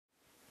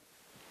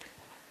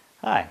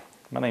Hi,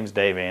 my name is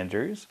Dave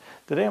Andrews.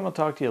 Today I'm going to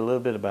talk to you a little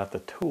bit about the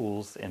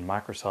tools in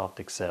Microsoft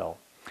Excel.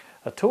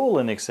 A tool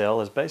in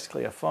Excel is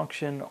basically a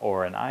function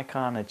or an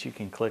icon that you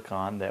can click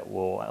on that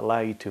will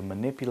allow you to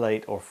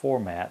manipulate or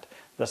format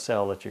the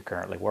cell that you're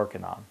currently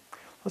working on.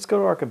 Let's go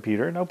to our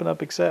computer and open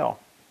up Excel.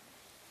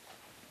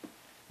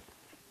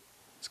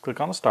 Let's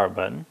click on the Start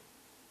button.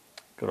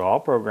 Go to All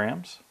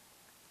Programs.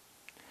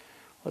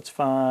 Let's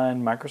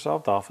find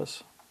Microsoft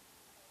Office.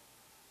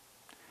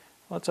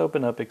 Let's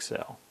open up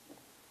Excel.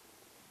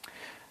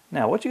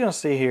 Now what you're going to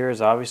see here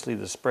is obviously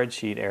the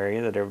spreadsheet area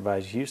that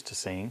everybody's used to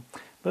seeing,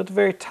 but at the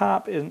very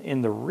top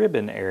in the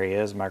ribbon area,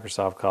 as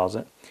Microsoft calls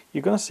it,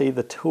 you're going to see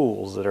the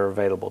tools that are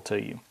available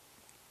to you.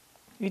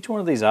 Each one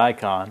of these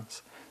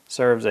icons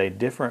serves a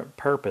different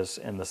purpose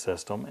in the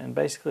system and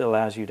basically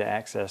allows you to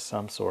access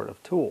some sort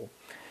of tool.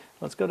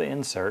 Let's go to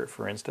Insert,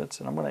 for instance,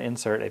 and I'm going to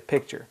insert a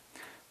picture.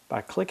 By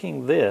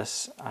clicking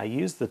this, I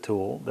use the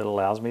tool that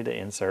allows me to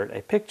insert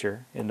a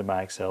picture into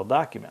my Excel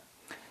document.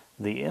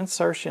 The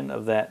insertion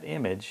of that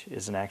image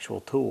is an actual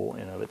tool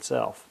in of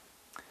itself.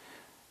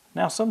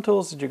 Now some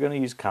tools that you're going to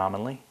use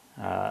commonly,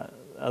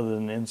 other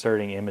than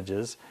inserting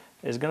images,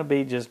 is going to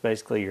be just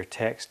basically your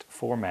text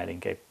formatting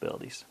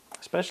capabilities,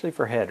 especially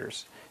for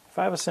headers. If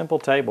I have a simple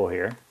table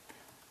here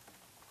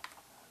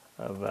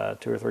of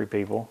 2 or 3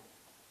 people,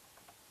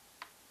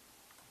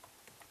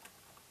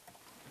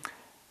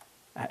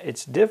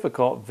 it's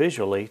difficult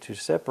visually to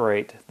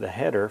separate the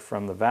header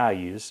from the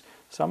values,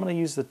 so I'm going to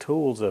use the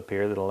tools up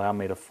here that allow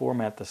me to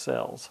format the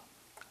cells.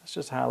 Let's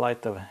just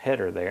highlight the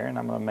header there, and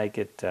I'm going to make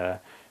it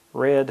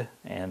red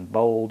and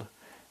bold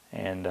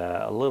and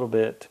a little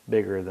bit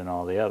bigger than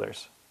all the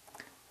others.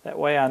 That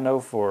way I know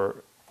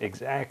for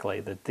exactly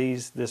that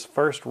this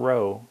first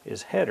row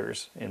is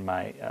headers in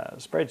my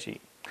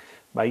spreadsheet.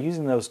 By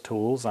using those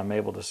tools, I'm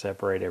able to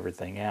separate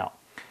everything out.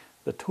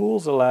 The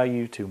tools allow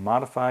you to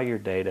modify your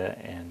data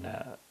and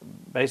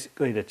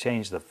basically to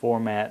change the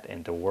format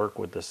and to work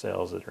with the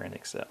cells that are in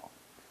Excel.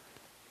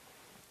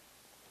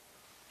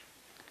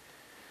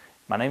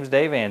 My name is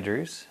Dave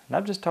Andrews, and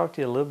I've just talked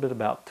to you a little bit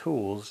about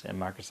tools in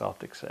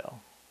Microsoft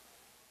Excel.